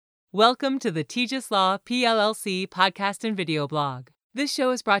Welcome to the Tejas Law PLLC podcast and video blog. This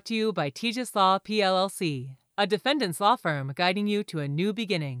show is brought to you by Tejas Law PLLC, a defendant's law firm guiding you to a new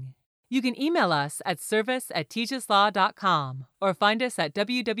beginning. You can email us at service@tejaslaw.com or find us at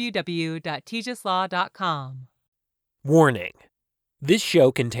www.tejaslaw.com. Warning: this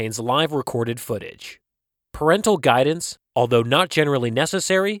show contains live recorded footage. Parental guidance, although not generally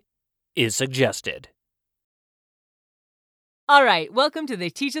necessary, is suggested. All right, welcome to the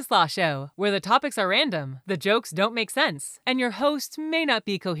Tejas Law Show, where the topics are random, the jokes don't make sense, and your host may not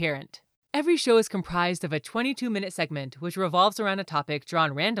be coherent. Every show is comprised of a 22-minute segment which revolves around a topic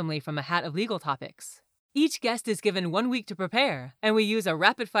drawn randomly from a hat of legal topics. Each guest is given 1 week to prepare, and we use a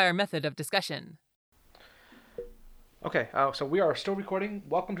rapid-fire method of discussion. Okay, so we are still recording.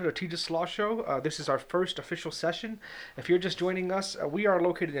 Welcome to the Tejas Law Show. This is our first official session. If you're just joining us, we are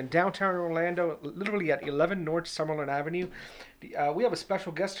located in downtown Orlando, literally at 11 North Summerlin Avenue. We have a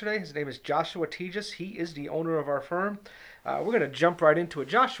special guest today. His name is Joshua Tejas. He is the owner of our firm. We're going to jump right into it.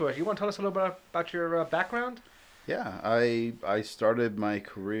 Joshua, you want to tell us a little bit about your background? Yeah, I started my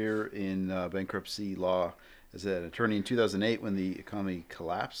career in bankruptcy law as an attorney in 2008 when the economy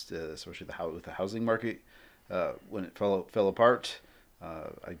collapsed, especially with the housing market. When it fell apart,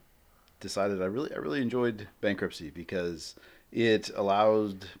 I decided I really enjoyed bankruptcy because it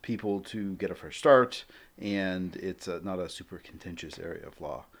allowed people to get a fresh start, and it's not a super contentious area of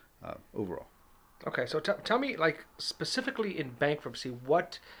law overall. Okay, so tell me, like, specifically in bankruptcy,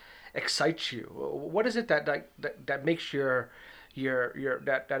 what excites you? What is it that makes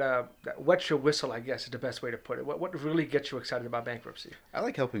that wets your whistle, I guess is the best way to put it. What really gets you excited about bankruptcy? I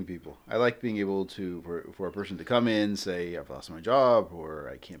like helping people. I like being able to, for a person to come in, say, I've lost my job, or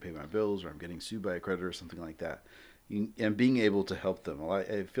I can't pay my bills, or I'm getting sued by a creditor, or something like that, and being able to help them.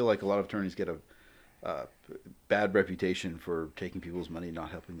 I feel like a lot of attorneys get a bad reputation for taking people's money and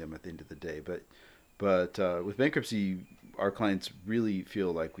not helping them at the end of the day. But with bankruptcy, our clients really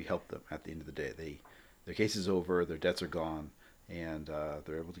feel like we help them at the end of the day. Their case is over, their debts are gone, and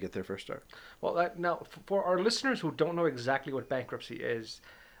they're able to get their first start. Well, now for our listeners who don't know exactly what bankruptcy is,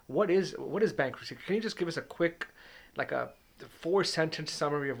 what is bankruptcy? Can you just give us a quick, like a 4-sentence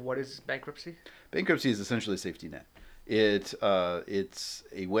summary of what is bankruptcy? Bankruptcy is essentially a safety net. It's a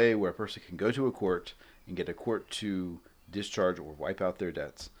way where a person can go to a court and get a court to discharge or wipe out their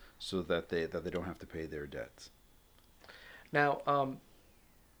debts, so that they don't have to pay their debts. Now,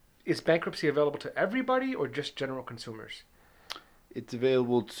 is bankruptcy available to everybody or just general consumers? It's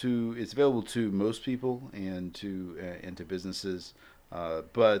available to most people and to businesses,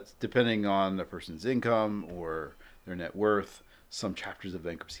 but depending on a person's income or their net worth, some chapters of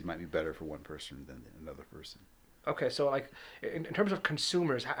bankruptcy might be better for one person than another person. Okay, so like in terms of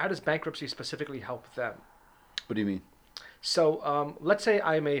consumers, how does bankruptcy specifically help them? What do you mean? So let's say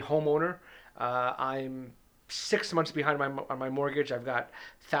I'm a homeowner. I'm 6 months behind on my mortgage. I've got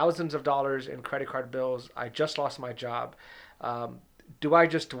thousands of dollars in credit card bills. I just lost my job. Do I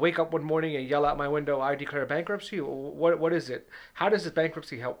just wake up one morning and yell out my window, I declare bankruptcy? What is it? How does this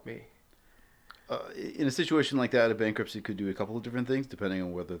bankruptcy help me? In a situation like that, a bankruptcy could do a couple of different things depending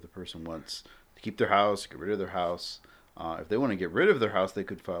on whether the person wants to keep their house, get rid of their house. If they want to get rid of their house, they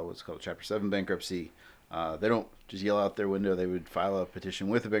could file what's called Chapter 7 bankruptcy. They don't just yell out their window. They would file a petition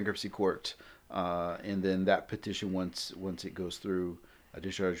with the bankruptcy court, and then that petition, once it goes through, a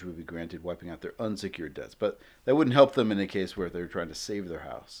discharge would be granted, wiping out their unsecured debts. But that wouldn't help them in a case where they're trying to save their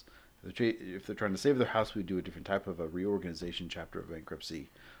house. If they're trying to save their house, we do a different type of a reorganization chapter of bankruptcy,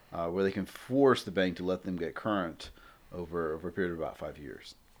 where they can force the bank to let them get current over a period of about 5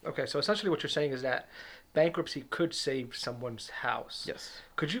 years. Okay, so essentially what you're saying is that bankruptcy could save someone's house. Yes.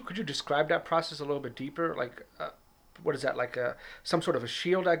 Could you describe that process a little bit deeper? Like, what is that? Like some sort of a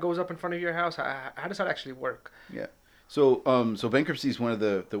shield that goes up in front of your house? How does that actually work? Yeah. So bankruptcy is one of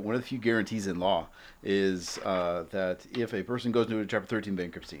the few guarantees in law is that if a person goes into a Chapter 13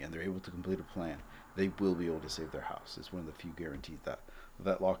 bankruptcy and they're able to complete a plan, they will be able to save their house. It's one of the few guarantees that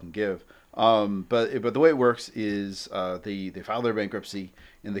law can give. But the way it works is they file their bankruptcy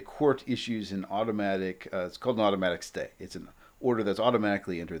and the court issues an automatic. It's called an automatic stay. It's an order that's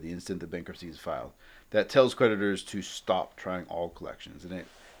automatically entered the instant the bankruptcy is filed that tells creditors to stop trying all collections, and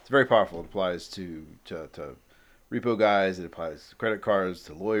it's very powerful. It applies to repo guys, it applies to credit cards,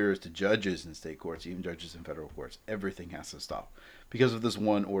 to lawyers, to judges in state courts, even judges in federal courts. Everything has to stop because of this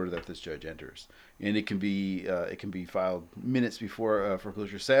one order that this judge enters, and it can be filed minutes before a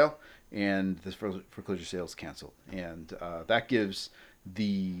foreclosure sale, and this foreclosure sale is canceled, and that gives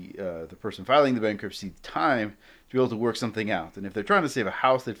the person filing the bankruptcy time to be able to work something out. And if they're trying to save a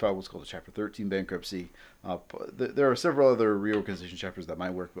house, they'd file what's called a Chapter 13 bankruptcy. There are several other reorganization chapters that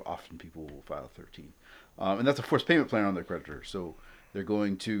might work, but often people will file 13. And that's a forced payment plan on their creditor. So they're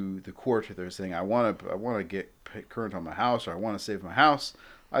going to the court. They're saying, I want to get current on my house, or I want to save my house.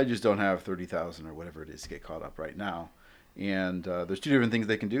 I just don't have $30,000 or whatever it is to get caught up right now. And there's two different things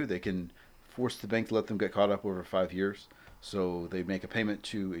they can do. They can force the bank to let them get caught up over 5 years. So they make a payment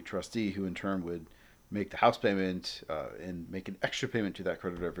to a trustee, who in turn would make the house payment and make an extra payment to that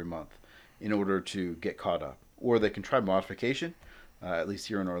creditor every month in order to get caught up. Or they can try modification. At least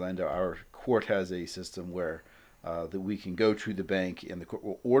here in Orlando, our court has a system where that we can go to the bank, and the court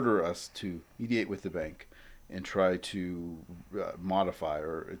will order us to mediate with the bank and try to modify.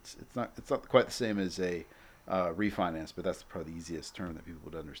 Or it's not quite the same as a refinance, but that's probably the easiest term that people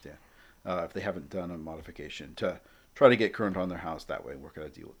would understand if they haven't done a modification, to try to get current on their house that way and work out a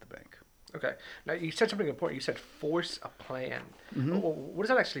deal with the bank. Okay. Now, you said something important. You said force a plan. Mm-hmm. What does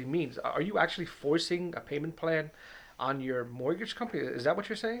that actually mean? Are you actually forcing a payment plan on your mortgage company? Is that what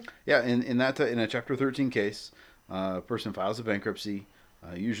you're saying? Yeah, in a Chapter 13 case, a person files a bankruptcy.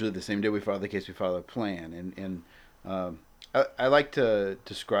 Usually the same day we file the case, we file a plan. And I like to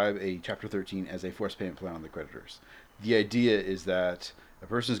describe a Chapter 13 as a forced payment plan on the creditors. The idea is that a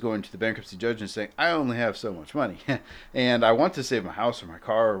person is going to the bankruptcy judge and saying, I only have so much money, and I want to save my house or my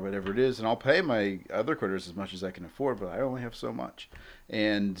car or whatever it is, and I'll pay my other creditors as much as I can afford, but I only have so much.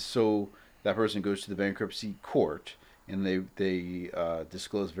 And so that person goes to the bankruptcy court, and they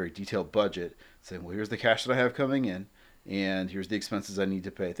disclose a very detailed budget, saying, well, here's the cash that I have coming in, and here's the expenses I need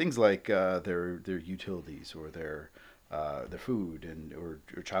to pay. Things like their utilities, or their food, and or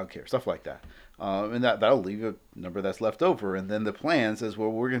childcare, stuff like that. And that'll leave a number that's left over. And then the plan says,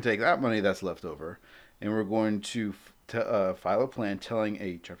 well, we're going to take that money that's left over, and we're going to file a plan telling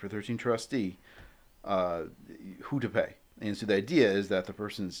a Chapter 13 trustee who to pay. And so the idea is that the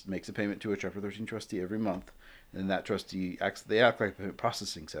person makes a payment to a Chapter 13 trustee every month, and that trustee act like a payment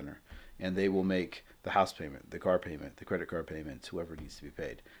processing center, and they will make the house payment, the car payment, the credit card payments, whoever needs to be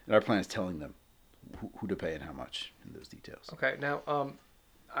paid. And our plan is telling them who to pay and how much in those details. Okay. Now,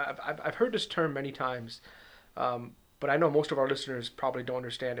 I've heard this term many times, but I know most of our listeners probably don't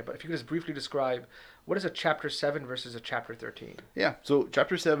understand it. But if you could just briefly describe, what is a Chapter 7 versus a Chapter 13? Yeah. So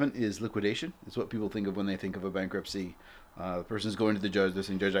Chapter 7 is liquidation. It's what people think of when they think of a bankruptcy. The person is going to the judge. They're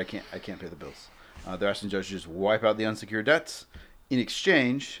saying, Judge, I can't pay the bills. They're asking the judge to just wipe out the unsecured debts. In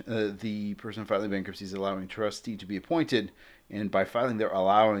exchange, the person filing bankruptcy is allowing a trustee to be appointed, and by filing, they're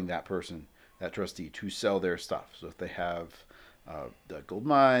allowing that trustee, to sell their stuff. So if they have a gold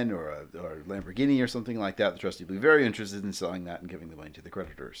mine or a Lamborghini or something like that, the trustee will be very interested in selling that and giving the money to the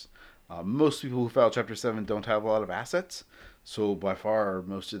creditors. Most people who file Chapter 7 don't have a lot of assets, so by far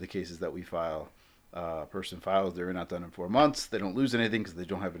most of the cases that we file, a person files, they're not done in 4 months. They don't lose anything because they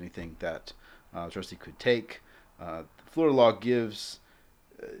don't have anything that the trustee could take. Florida law gives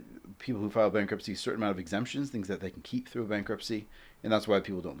people who file bankruptcy a certain amount of exemptions, things that they can keep through a bankruptcy, and that's why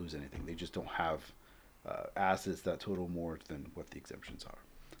people don't lose anything. They just don't have assets that total more than what the exemptions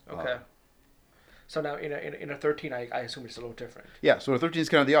are. Okay. So now in a 13, I assume it's a little different. Yeah, so a 13 is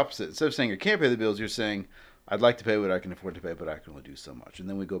kind of the opposite. Instead of saying you can't pay the bills, you're saying, I'd like to pay what I can afford to pay, but I can only do so much. And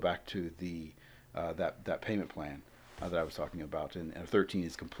then we go back to the that payment plan that I was talking about, and a 13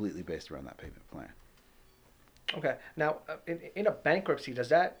 is completely based around that payment plan. Okay. Now, in a bankruptcy, does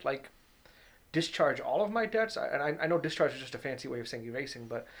that discharge all of my debts? And I know discharge is just a fancy way of saying erasing,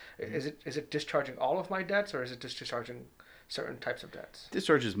 but is it discharging all of my debts, or is it just discharging certain types of debts?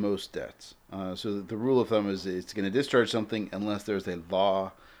 Discharges most debts. So the rule of thumb is it's going to discharge something unless there's a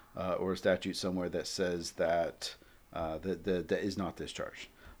law or a statute somewhere that says that the debt is not discharged.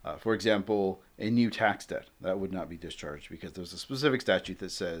 For example, a new tax debt, that would not be discharged because there's a specific statute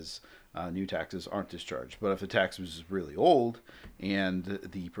that says new taxes aren't discharged. But if the tax was really old and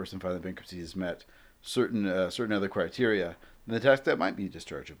the person filing bankruptcy has met certain other criteria, then the tax debt might be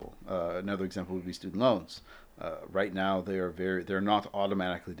dischargeable. Another example would be student loans. Right now, they're not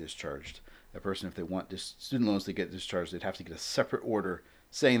automatically discharged. A person, if they want student loans to get discharged, they'd have to get a separate order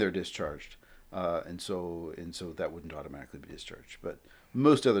saying they're discharged, and so that wouldn't automatically be discharged. But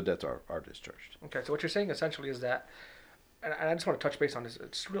most other debts are discharged. Okay, so what you're saying essentially is that, and I just want to touch base on this,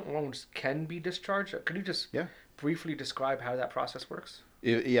 student loans can be discharged. Could you just briefly describe how that process works?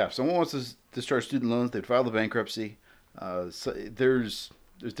 If someone wants to discharge student loans, they'd file the bankruptcy. So there's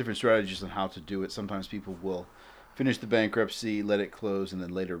different strategies on how to do it. Sometimes people will finish the bankruptcy, let it close, and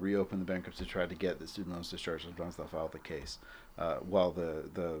then later reopen the bankruptcy to try to get the student loans discharged. Sometimes they'll file the case while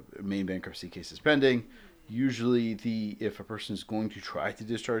the main bankruptcy case is pending. Usually, if a person is going to try to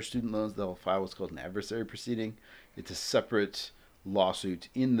discharge student loans, they'll file what's called an adversary proceeding. It's a separate lawsuit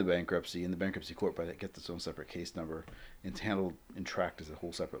in the bankruptcy court, but it gets its own separate case number. And it's handled and tracked as a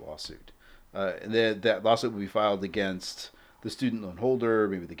whole separate lawsuit. And that lawsuit will be filed against the student loan holder,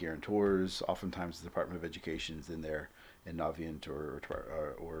 maybe the guarantors. Oftentimes, the Department of Education is in there, and Navient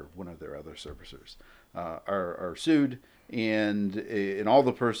or one of their other servicers are sued. And all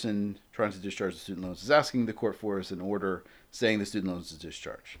the person trying to discharge the student loans is asking the court for is an order saying the student loans is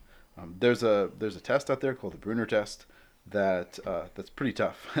discharged. There's a test out there called the Bruner test that's pretty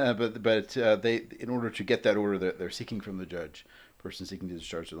tough, but they, in order to get that order that they're seeking from the judge, person seeking to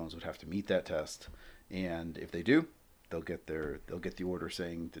discharge the loans would have to meet that test, and if they do, they'll get the order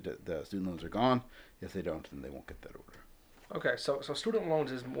saying the student loans are gone. If they don't, then they won't get that order. Okay, so student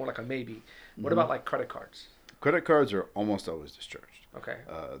loans is more like a maybe. What about like credit cards? Credit cards are almost always discharged. Okay.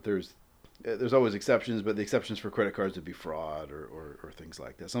 There's always exceptions, but the exceptions for credit cards would be fraud or things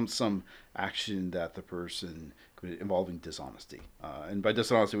like that. Some action that the person involving dishonesty. And by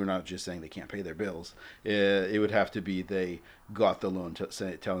dishonesty, we're not just saying they can't pay their bills. It would have to be they got the loan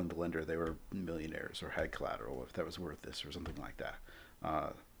telling the lender they were millionaires or had collateral if that was worth this or something like that.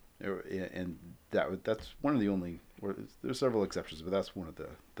 And that's one of the only. There's several exceptions, but that's one of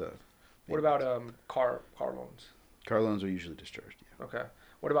the. What about car loans? Car loans are usually discharged. Yeah. Okay.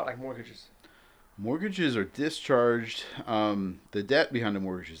 What about like mortgages? Mortgages are discharged. The debt behind a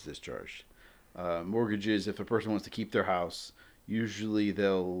mortgage is discharged. Mortgages, if a person wants to keep their house, usually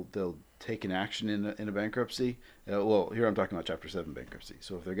they'll take an action in a bankruptcy. Well, here I'm talking about Chapter 7 bankruptcy.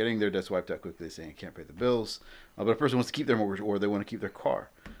 So if they're getting their debts wiped out quickly, saying I can't pay the bills, but a person wants to keep their mortgage or they want to keep their car,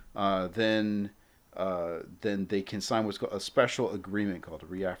 then they can sign what's called a special agreement called a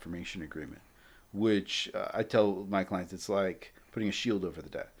reaffirmation agreement, which I tell my clients it's like putting a shield over the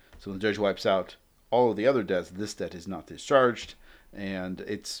debt. So when the judge wipes out all of the other debts, this debt is not discharged, and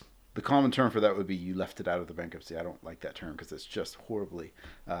it's the common term for that would be you left it out of the bankruptcy. I don't like that term because it's just horribly.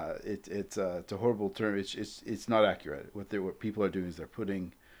 It's a horrible term. It's not accurate. What people are doing is they're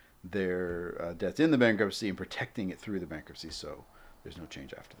putting their debts in the bankruptcy and protecting it through the bankruptcy, so there's no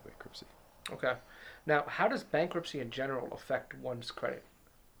change after the bankruptcy. Okay. Now, how does bankruptcy in general affect one's credit?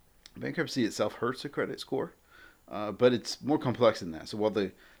 Bankruptcy itself hurts a credit score, but it's more complex than that. So while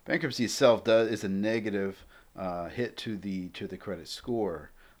the bankruptcy itself is a negative hit to the credit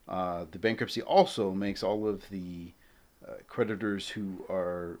score, the bankruptcy also makes all of the creditors who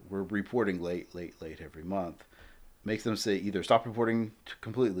were reporting late every month, makes them say either stop reporting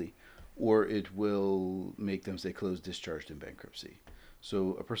completely, or it will make them say closed, discharged in bankruptcy.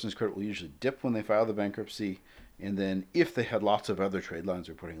 So a person's credit will usually dip when they file the bankruptcy, and then if they had lots of other trade lines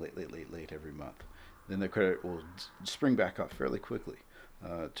reporting late every month, then their credit will spring back up fairly quickly,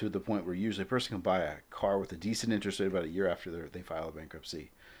 to the point where usually a person can buy a car with a decent interest rate about a year after they file a bankruptcy.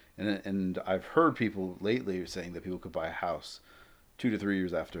 And I've heard people lately saying that people could buy a house 2 to 3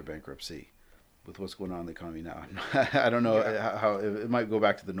 years after bankruptcy. With what's going on in the economy now, I don't know how it might go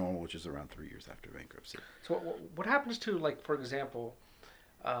back to the normal, which is around 3 years after bankruptcy. So what happens to, like, for example,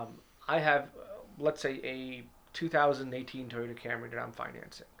 I have, let's say, a 2018 Toyota Camry that I'm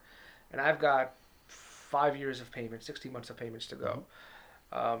financing, and I've got 5 years of payments, 60 months of payments to go.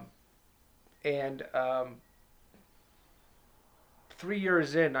 And 3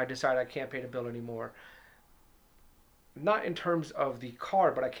 years in, I decide I can't pay the bill anymore. Not in terms of the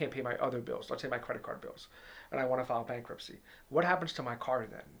car, but I can't pay my other bills. Let's say my credit card bills, and I want to file bankruptcy. What happens to my car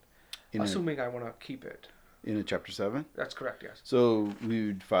then? Assuming I want to keep it. In a Chapter 7? That's correct, yes. So we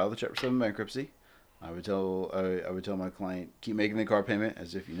would file the Chapter 7 bankruptcy. I would tell my client, keep making the car payment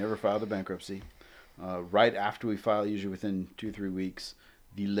as if you never filed a bankruptcy. Right after we file, usually within 2-3 weeks,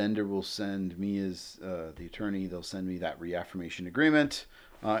 the lender will send me as the attorney. They'll send me that reaffirmation agreement,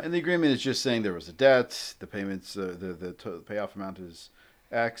 and the agreement is just saying there was a debt. The payments, the payoff amount is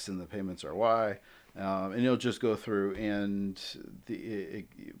X, and the payments are Y, and it'll just go through. And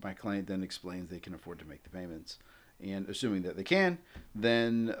my client then explains they can afford to make the payments, and assuming that they can,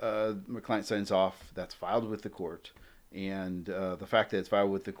 then my client signs off. That's filed with the court. And the fact that it's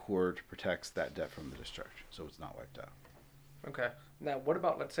filed with the court protects that debt from the discharge, so it's not wiped out. Okay. Now, what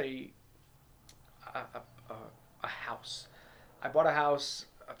about, let's say, a house? I bought a house,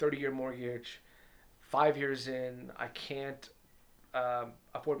 a 30-year mortgage. 5 years in, I can't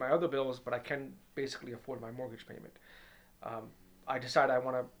afford my other bills, but I can basically afford my mortgage payment. I decide I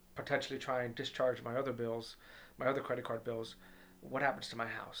want to potentially try and discharge my other bills, my other credit card bills. What happens to my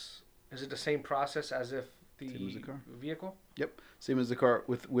house? Is it the same process as if the Same as the car. vehicle? Yep, same as the car.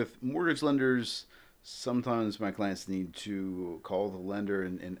 With mortgage lenders, Sometimes my clients need to call the lender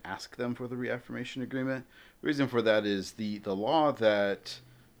and ask them for the reaffirmation agreement. The reason for that is the law that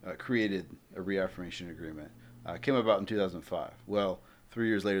created a reaffirmation agreement came about in 2005. Well, 3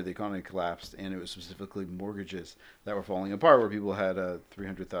 years later, the economy collapsed, and it was specifically mortgages that were falling apart, where people had a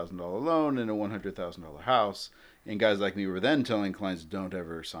 $300,000 loan and a $100,000 house. And guys like me were then telling clients, don't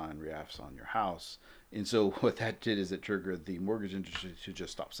ever sign reaffs on your house. And so what that did is it triggered the mortgage industry to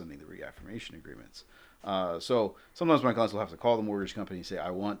just stop sending the reaffirmation agreements. So sometimes my clients will have to call the mortgage company and say, I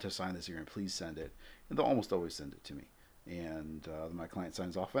want to sign this agreement, please send it. And they'll almost always send it to me. And my client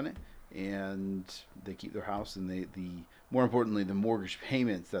signs off on it, and they keep their house, and more importantly, the mortgage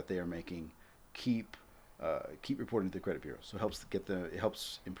payments that they are making keep reporting to the credit bureau. So it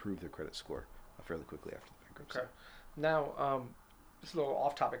helps improve their credit score fairly quickly after the bankruptcy. Okay. Now, this is a little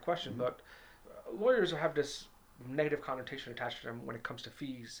off-topic question, but lawyers have this negative connotation attached to them when it comes to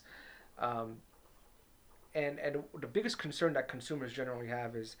fees. And the biggest concern that consumers generally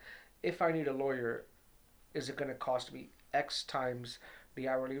have is, if I need a lawyer, is it going to cost me X times the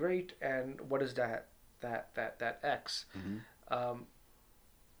hourly rate, and what is that X?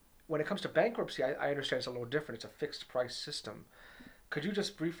 When it comes to bankruptcy, I understand it's a little different. It's a fixed price system. Could you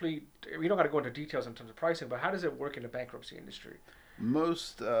just briefly, you don't got to go into details in terms of pricing, but how does it work in the bankruptcy industry?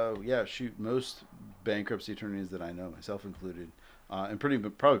 Most bankruptcy attorneys that I know, myself included, and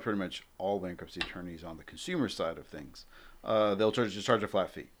probably pretty much all bankruptcy attorneys on the consumer side of things, they'll charge a flat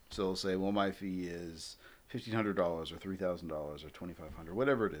fee. So they'll say, well, my fee is $1,500 or $3,000 or $2,500,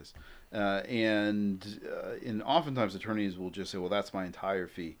 whatever it is, and oftentimes attorneys will just say, well, that's my entire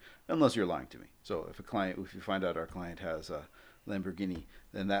fee, unless you're lying to me. So if you find out our client has a Lamborghini,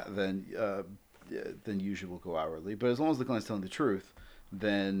 then usually we'll go hourly. But as long as the client's telling the truth,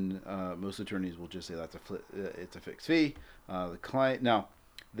 then most attorneys will just say it's a fixed fee. The client, now,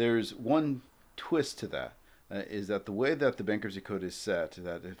 there's one twist to that, is that the way that the bankruptcy code is set,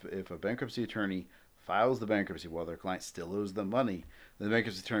 that if a bankruptcy attorney files the bankruptcy while their client still owes them money, then the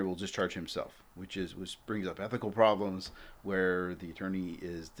bankruptcy attorney will discharge himself, which brings up ethical problems where the attorney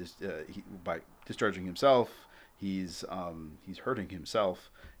is by discharging himself, he's hurting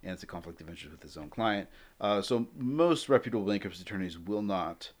himself, and it's a conflict of interest with his own client. So most reputable bankruptcy attorneys will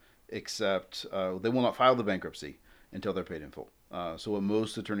not file the bankruptcy until they're paid in full. So what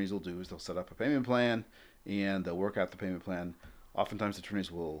most attorneys will do is they'll set up a payment plan, and they'll work out the payment plan. Oftentimes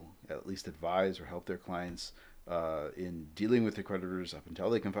attorneys will at least advise or help their clients in dealing with the creditors up until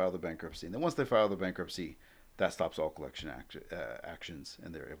they can file the bankruptcy. And then once they file the bankruptcy, that stops all collection actions,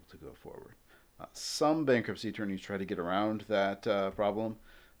 and they're able to go forward. Some bankruptcy attorneys try to get around that problem,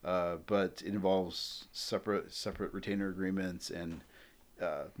 but it involves separate retainer agreements, and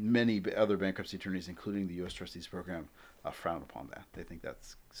many other bankruptcy attorneys, including the U.S. Trustees Program, frown upon that. They think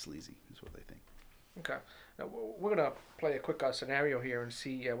that's sleazy, is what they think. Okay. Now, we're going to play a quick scenario here and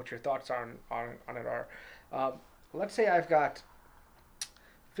see what your thoughts on it are. Let's say I've got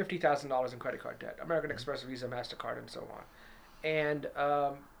 $50,000 in credit card debt, American Express, Visa, MasterCard, and so on. And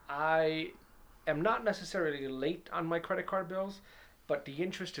I am not necessarily late on my credit card bills, but the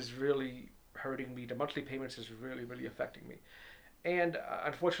interest is really hurting me. The monthly payments is really, really affecting me. And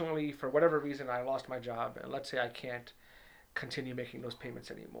unfortunately, for whatever reason, I lost my job, and let's say I can't continue making those payments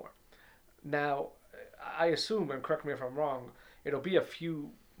anymore. Now, I assume, and correct me if I'm wrong, it'll be a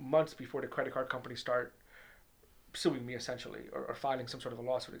few months before the credit card companies start suing me, essentially, or filing some sort of a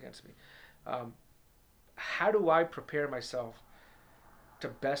lawsuit against me. How do I prepare myself to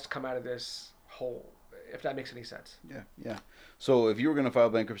best come out of this hole, if that makes any sense? Yeah. So if you were going to file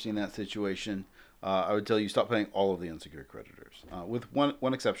bankruptcy in that situation, I would tell you stop paying all of the unsecured creditors, with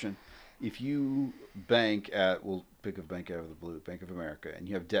one exception. If you bank at, we'll pick a bank out of the blue, Bank of America, and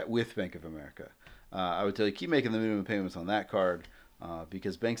you have debt with Bank of America, I would tell you keep making the minimum payments on that card,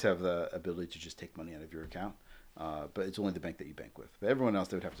 because banks have the ability to just take money out of your account, but it's only the bank that you bank with. But everyone else,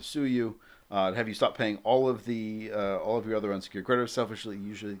 they would have to sue you, have you stop paying all of your other unsecured creditors. Selfishly,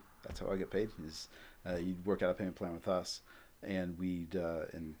 usually that's how I get paid. Is you'd work out a payment plan with us, and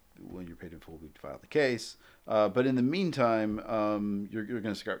and when you're paid in full, we'd file the case. But in the meantime, you're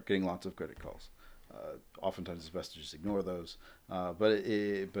going to start getting lots of credit calls. Oftentimes, it's best to just ignore those.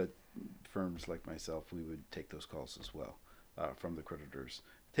 But firms like myself, we would take those calls as well from the creditors.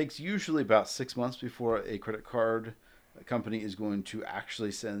 It takes usually about 6 months before a credit card company is going to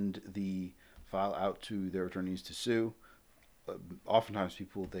actually send the file out to their attorneys to sue. Oftentimes,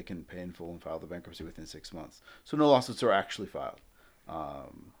 they can pay in full and file the bankruptcy within 6 months. So no lawsuits are actually filed.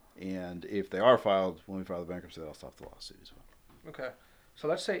 And if they are filed, when we file the bankruptcy, they'll stop the lawsuit as well. Okay. So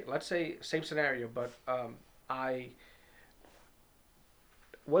let's say same scenario, but I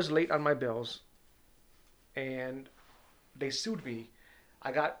was late on my bills, and they sued me.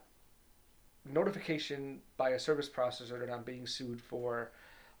 I got notification by a service processor that I'm being sued for,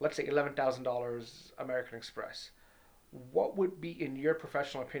 let's say, $11,000 American Express. What would be, in your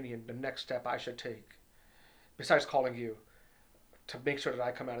professional opinion, the next step I should take, besides calling you, to make sure that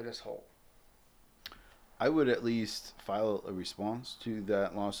I come out of this hole? I would at least file a response to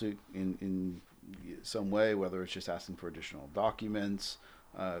that lawsuit in some way, whether it's just asking for additional documents.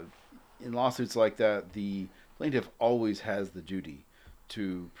 In lawsuits like that, the plaintiff always has the duty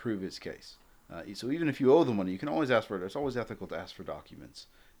to prove its case. So even if you owe the money, you can always ask for it. It's always ethical to ask for documents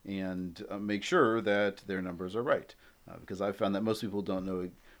and make sure that their numbers are right. Because I've found that most people don't know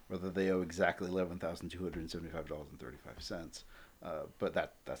whether they owe exactly $11,275.35. But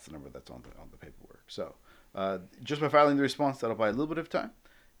that's the number that's on the paperwork. So just by filing the response, that'll buy a little bit of time.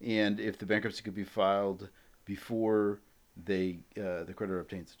 And if the bankruptcy could be filed before the creditor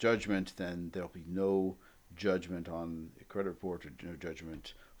obtains a judgment, then there'll be no judgment on a credit report or no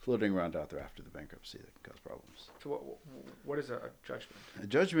judgment floating around out there after the bankruptcy that can cause problems. So what is a judgment? A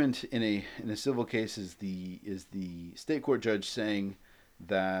judgment in a civil case is the state court judge saying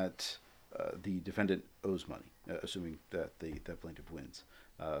that the defendant owes money, assuming that the plaintiff wins.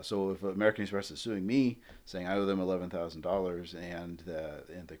 So if American Express is suing me, saying I owe them $11,000, and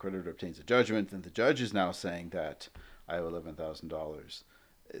the creditor obtains a judgment, then the judge is now saying that I owe $11,000.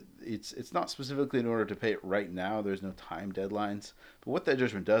 It's not specifically in order to pay it right now. There's no time deadlines. But what that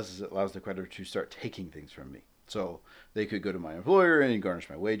judgment does is it allows the creditor to start taking things from me. So they could go to my employer and garnish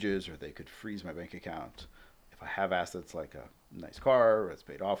my wages, or they could freeze my bank account. If I have assets like a nice car that's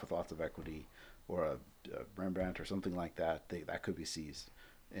paid off with lots of equity, or a Rembrandt or something like that, that could be seized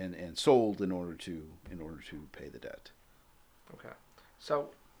and sold in order to pay the debt. Okay. So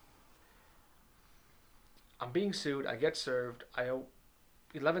I'm being sued. I get served. I owe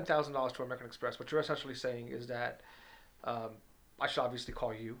 $11,000 to American Express. What you're essentially saying is that I should obviously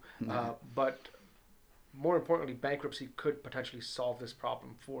call you, but more importantly, bankruptcy could potentially solve this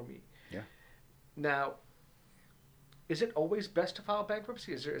problem for me. Yeah. Now, is it always best to file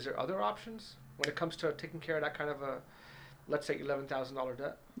bankruptcy? Is there other options when it comes to taking care of that kind of a, let's say, $11,000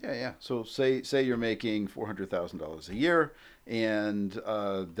 debt? Yeah. So say you're making $400,000 a year, and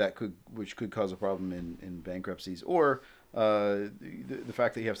which could cause a problem in bankruptcies, or the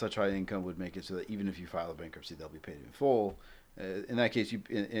fact that you have such high income would make it so that even if you file a bankruptcy, they'll be paid in full. In that case,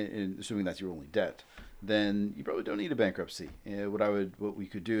 assuming that's your only debt, then you probably don't need a bankruptcy. What we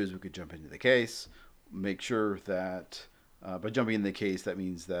could do is we could jump into the case, make sure that by jumping in the case, that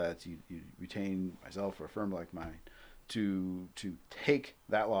means that you retain myself or a firm like mine to take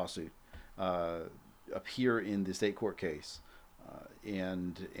that lawsuit, appear in the state court case,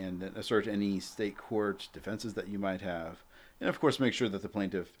 and assert any state court defenses that you might have, and of course make sure that the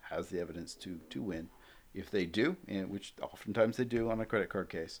plaintiff has the evidence to win. If they do, and which oftentimes they do on a credit card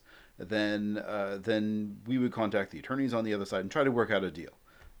case, then we would contact the attorneys on the other side and try to work out a deal.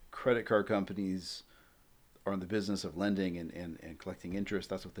 Credit card companies are in the business of lending and collecting interest.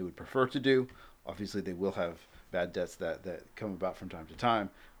 That's what they would prefer to do. Obviously, they will have bad debts that come about from time to time,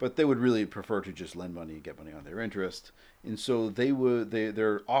 but they would really prefer to just lend money and get money on their interest. And so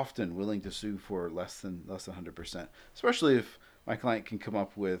they're often willing to sue for less than 100%, especially if my client can come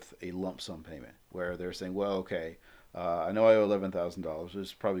up with a lump sum payment where they're saying, well, okay, I know I owe $11,000.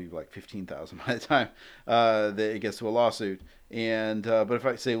 It's probably like $15,000 by the time that it gets to a lawsuit. And but if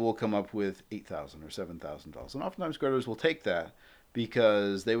I say we'll come up with $8,000 or $7,000, and oftentimes creditors will take that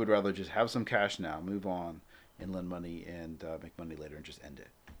because they would rather just have some cash now, move on, and lend money and make money later and just end it.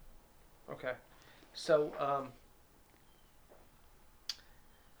 Okay, so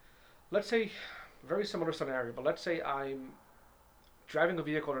let's say, very similar scenario, but let's say I'm driving a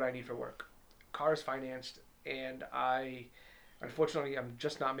vehicle that I need for work. Car is financed, and unfortunately, I'm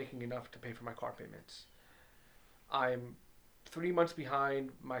just not making enough to pay for my car payments. I'm 3 months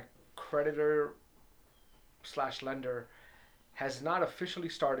behind. My creditor / lender has not officially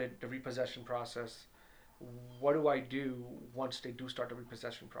started the repossession process. What do I do once they do start the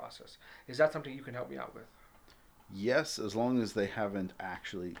repossession process? Is that something you can help me out with? Yes, as long as they haven't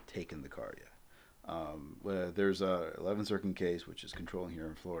actually taken the car yet. There's a 11th Circuit case, which is controlling here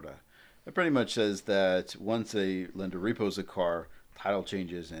in Florida. It pretty much says that once a lender repos a car, title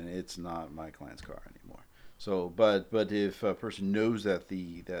changes and it's not my client's car anymore. So, but if a person knows that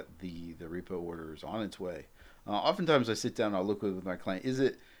the repo order is on its way, oftentimes I sit down, I'll look with my client. Is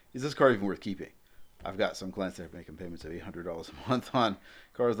this car even worth keeping? I've got some clients that are making payments of $800 a month on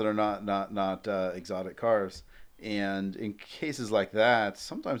cars that are not exotic cars. And in cases like that,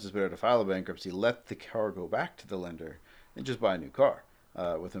 sometimes it's better to file a bankruptcy, let the car go back to the lender, and just buy a new car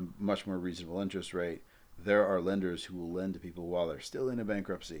with a much more reasonable interest rate there are lenders who will lend to people while they're still in a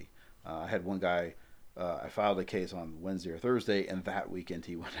bankruptcy. I had one guy, I filed a case on Wednesday or Thursday, and that weekend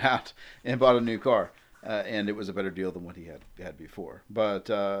he went out and bought a new car. And it was a better deal than what he had before. But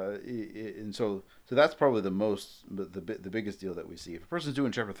and so that's probably the biggest deal that we see. If a person's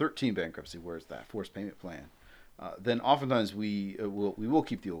doing Chapter 13 bankruptcy, where it's that forced payment plan, then oftentimes we will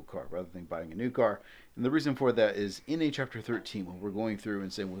keep the old car rather than buying a new car. And the reason for that is in a Chapter 13, when we're going through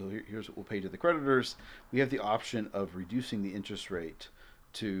and saying, well, here's what we'll pay to the creditors, we have the option of reducing the interest rate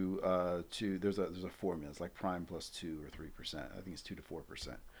to there's a formula. It's like prime plus 2 or 3%. I think it's 2 to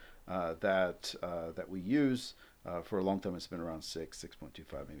 4%. That we use for a long time. It's been around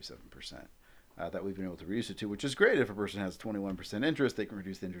 6.25, maybe 7%. That we've been able to reduce it to, which is great. If a person has 21% interest, they can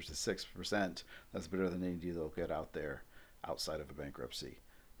reduce the interest to 6%. That's better than any deal they'll get out there outside of a bankruptcy.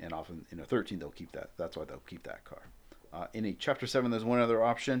 And often in a 13, they'll keep that. That's why they'll keep that car. In a Chapter 7, there's one other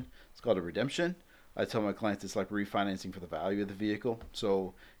option. It's called a redemption. I tell my clients it's like refinancing for the value of the vehicle.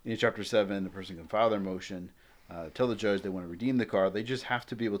 So in a Chapter 7, the person can file their motion, tell the judge they want to redeem the car. They just have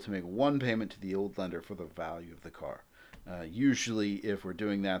to be able to make one payment to the old lender for the value of the car. Usually, if we're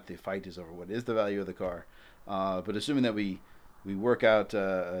doing that, the fight is over what is the value of the car. But assuming that we work out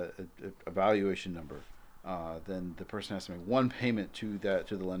a valuation number, then the person has to make one payment to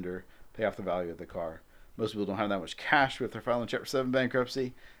the lender, pay off the value of the car. Most people don't have that much cash if they're filing Chapter 7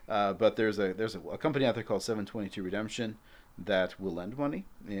 bankruptcy, but there's a company out there called 722 Redemption that will lend money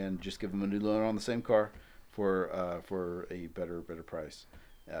and just give them a new loan on the same car for a better price.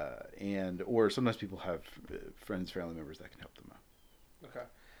 Or sometimes people have friends, family members that can help them out. Okay.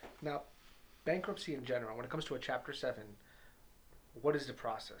 Now, bankruptcy in general, when it comes to a Chapter 7, what is the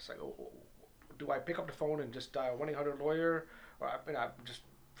process? Like, do I pick up the phone and just dial 1-800-LAWYER, or just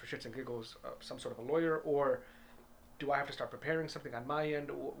for shits and giggles, some sort of a lawyer, or do I have to start preparing something on my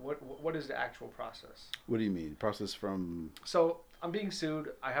end? What is the actual process? What do you mean? Process from? So I'm being sued.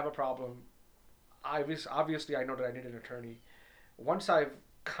 I have a problem. Obviously, I know that I need an attorney. Once I've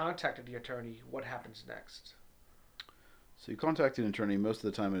contacted the attorney, what happens next? So you contact an attorney. Most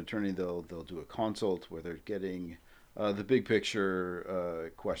of the time, an attorney they'll do a consult where they're getting the big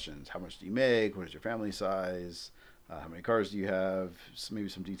picture questions. How much do you make? What is your family size? How many cars do you have? Maybe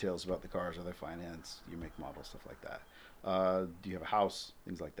some details about the cars. Are they financed? Your make, model, stuff like that. Do you have a house?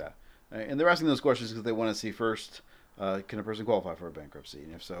 Things like that. And they're asking those questions because they want to see first, can a person qualify for a bankruptcy?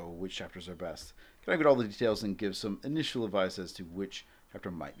 And if so, which chapters are best? Can I get all the details and give some initial advice as to which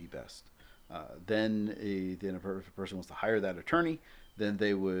chapter might be best? Then if a person wants to hire that attorney, then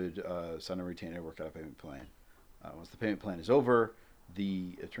they would sign a retainer, work out a payment plan. Once the payment plan is over,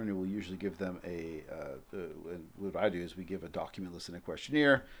 the attorney will usually give them what I do is we give a document list and a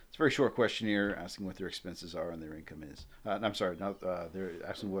questionnaire. It's a very short questionnaire asking what their expenses are and their income is. They're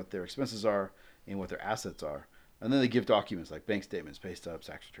asking what their expenses are and what their assets are. And then they give documents like bank statements, pay stubs,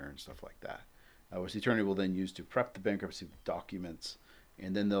 tax returns, stuff like that, which the attorney will then use to prep the bankruptcy documents.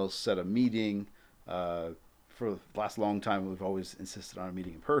 And then they'll set a meeting. For the last long time, we've always insisted on a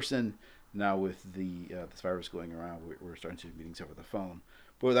meeting in person. Now with this virus going around, we're starting to do meetings over the phone.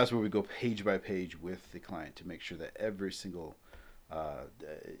 But that's where we go page by page with the client to make sure that every single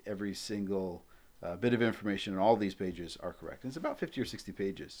bit of information on all these pages are correct. And it's about 50 or 60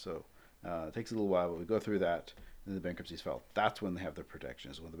 pages, so it takes a little while, but we go through that, and the bankruptcy is filed. That's when they have their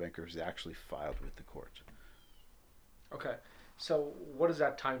protections, when the bankruptcy is actually filed with the court. Okay. So what does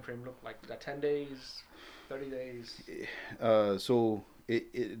that time frame look like? Is that 10 days, 30 days? So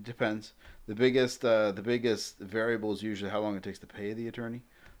it depends. The biggest variable is usually how long it takes to pay the attorney.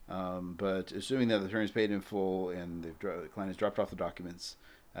 But assuming that the attorney is paid in full and the client has dropped off the documents,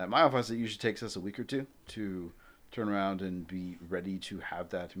 at my office it usually takes us a week or two to turn around and be ready to have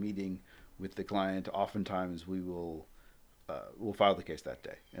that meeting with the client. Oftentimes we'll file the case that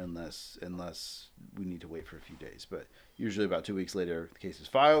day, unless we need to wait for a few days. But usually about 2 weeks later, the case is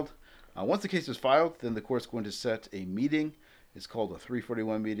filed. Once the case is filed, then the court's going to set a meeting. It's called a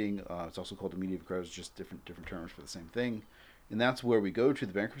 341 meeting. It's also called a meeting of creditors, just different terms for the same thing. And that's where we go to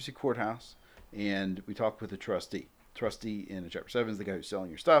the bankruptcy courthouse and we talk with the trustee. Trustee in Chapter 7 is the guy who's selling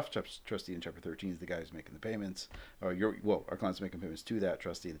your stuff. Trustee in Chapter 13 is the guy who's making the payments. Our client's making payments to that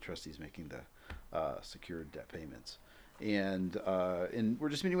trustee. The trustee is making the secured debt payments. And we're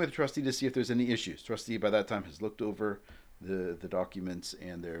just meeting with the trustee to see if there's any issues. Trustee by that time has looked over the documents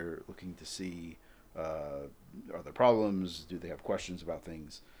and they're looking to see are there problems? Do they have questions about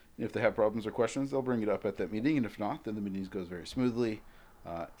things? And if they have problems or questions, they'll bring it up at that meeting. And if not, then the meeting goes very smoothly.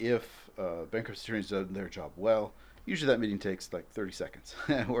 If bankruptcy attorney's done their job well, usually that meeting takes like 30 seconds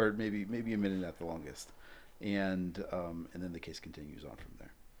or maybe a minute at the longest. And then the case continues on from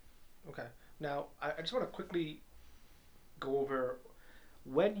there. Okay. Now, I just want to quickly go over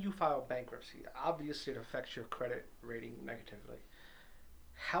when you file bankruptcy. Obviously, it affects your credit rating negatively.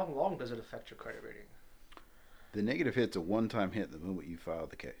 How long does it affect your credit rating? The negative hit's a one-time hit the moment you file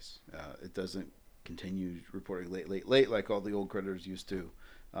the case. It doesn't continue reporting late like all the old creditors used to.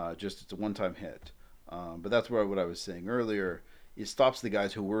 Just it's a one-time hit. But that's where what I was saying earlier. It stops the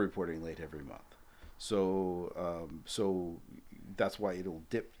guys who were reporting late every month. So that's why it'll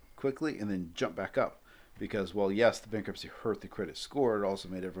dip quickly and then jump back up. Because while yes, the bankruptcy hurt the credit score, it also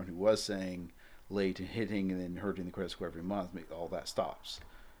made everyone who was saying late and hitting and then hurting the credit score every month, all that stops.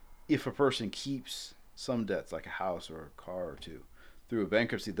 If a person keeps some debts like a house or a car or two through a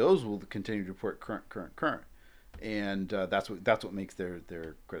bankruptcy, those will continue to report current, and that's what makes their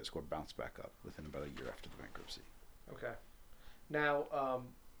credit score bounce back up within about a year after the bankruptcy. Okay. Now,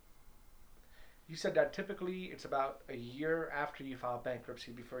 you said that typically it's about a year after you file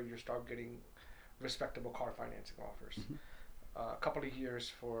bankruptcy before you start getting respectable car financing offers. Mm-hmm. A couple of years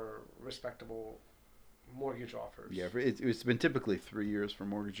for respectable mortgage offers. Yeah, it's been typically 3 years for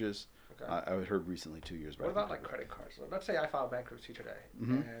mortgages. Okay. I heard recently 2 years. What about like credit cards? So let's say I file bankruptcy today,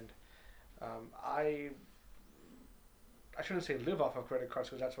 Mm-hmm. and I shouldn't say live off of credit cards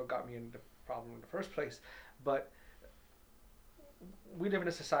because that's what got me in the problem in the first place, but we live in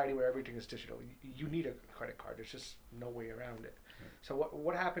a society where everything is digital. You need a credit card. There's just no way around it. Right. So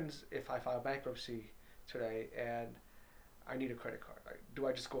what happens if I file bankruptcy today and I need a credit card? Do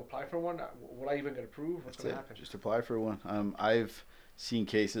I just go apply for one? Will I even get approved? What's going to happen? Just apply for one. I've seen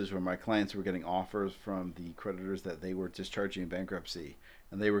cases where my clients were getting offers from the creditors that they were discharging in bankruptcy,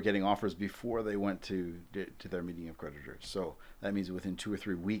 and they were getting offers before they went to their meeting of creditors. So that means within 2 or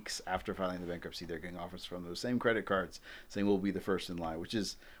 3 weeks after filing the bankruptcy, they're getting offers from those same credit cards saying we'll be the first in line, which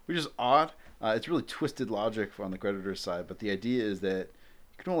is odd. It's really twisted logic on the creditor's side, but the idea is that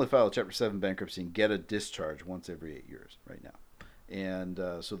you can only file a Chapter 7 bankruptcy and get a discharge once every 8 years right now. And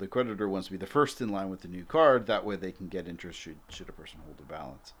so the creditor wants to be the first in line with the new card. That way they can get interest should a person hold a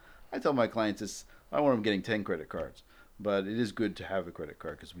balance. I tell my clients I don't want them getting 10 credit cards, but it is good to have a credit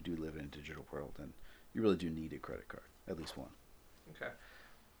card because we do live in a digital world, and you really do need a credit card, at least one. Okay.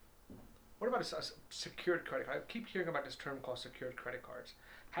 What about a secured credit card? I keep hearing about this term called secured credit cards.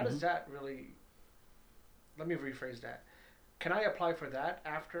 How does that really... Let me rephrase that. Can I apply for that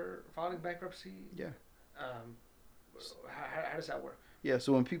after filing bankruptcy? Yeah. How does that work? Yeah,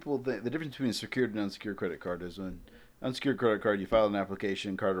 so when people, the difference between a secured and unsecured credit card is when unsecured credit card, you file an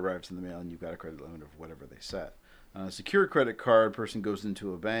application, card arrives in the mail, and you've got a credit limit of whatever they set. Secured credit card, person goes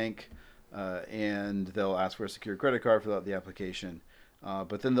into a bank, and they'll ask for a secured credit card, fill out the application,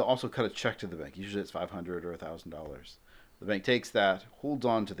 but then they'll also cut a check to the bank. Usually it's $500 or $1,000. The bank takes that, holds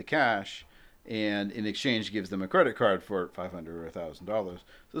on to the cash, and in exchange gives them a credit card for $500 or $1,000. So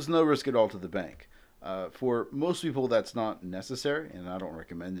there's no risk at all to the bank. For most people, that's not necessary, and I don't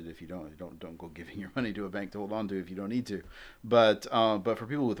recommend it. If you don't go giving your money to a bank to hold on to if you don't need to. But for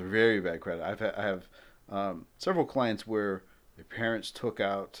people with very bad credit, I have several clients where their parents took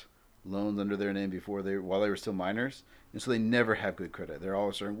out loans under their name while they were still minors, and so they never have good credit. They're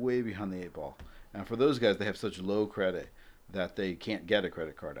always starting way behind the 8 ball. And for those guys, they have such low credit that they can't get a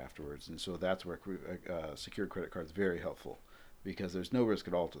credit card afterwards, and so that's where secured credit card is very helpful, because there's no risk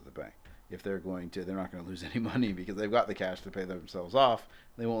at all to the bank. If they're not going to lose any money because they've got the cash to pay themselves off.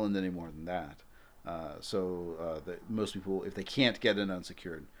 They won't lend any more than that. Most people, if they can't get an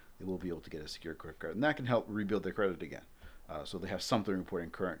unsecured, they will be able to get a secured credit card, and that can help rebuild their credit again. So they have something reporting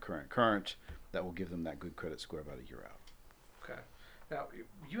current that will give them that good credit score about a year out. Okay. Now,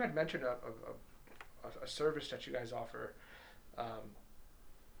 you had mentioned a service that you guys offer,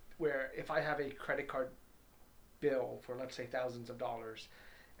 where if I have a credit card bill for, let's say, thousands of dollars,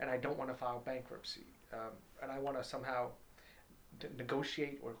 and I don't want to file bankruptcy, and I want to somehow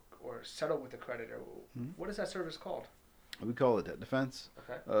negotiate or settle with the creditor, what is that service called? We call it debt defense.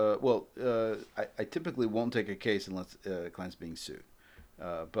 Okay. I typically won't take a case unless a client's being sued.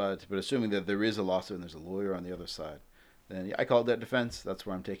 But assuming that there is a lawsuit and there's a lawyer on the other side, then I call it debt defense. That's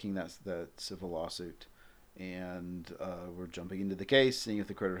where I'm taking that civil lawsuit. And we're jumping into the case, seeing if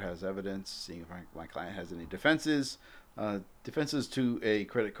the creditor has evidence, seeing if my client has any defenses. Defenses to a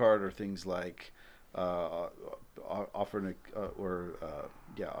credit card are things like offering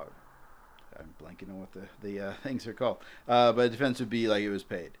I'm blanking on what the things are called. But a defense would be like it was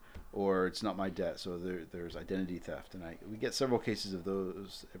paid, or it's not my debt, so there's identity theft. And we get several cases of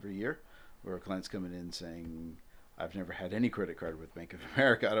those every year, where clients coming in saying, I've never had any credit card with Bank of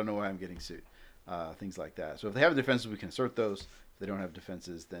America. I don't know why I'm getting sued. Things like that. So if they have defenses, we can assert those. If they don't have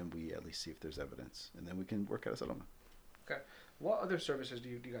defenses, then we at least see if there's evidence, and then we can work out a settlement. Okay. What other services do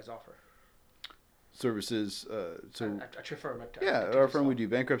you guys offer? services. At your firm. At our firm we do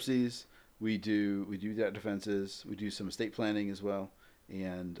bankruptcies, we do debt defenses, we do some estate planning as well,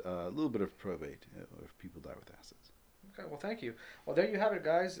 and a little bit of probate if people die with assets. Okay, well, thank you. Well, there you have it,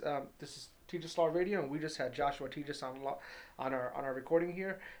 guys. This is Tejas Law Radio, and we just had Joshua Tejas on our recording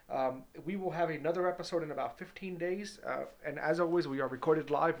here. We will have another episode in about 15 days, and as always, we are recorded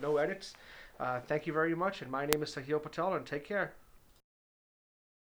live, no edits. Thank you very much, and my name is Sahil Patel, and take care.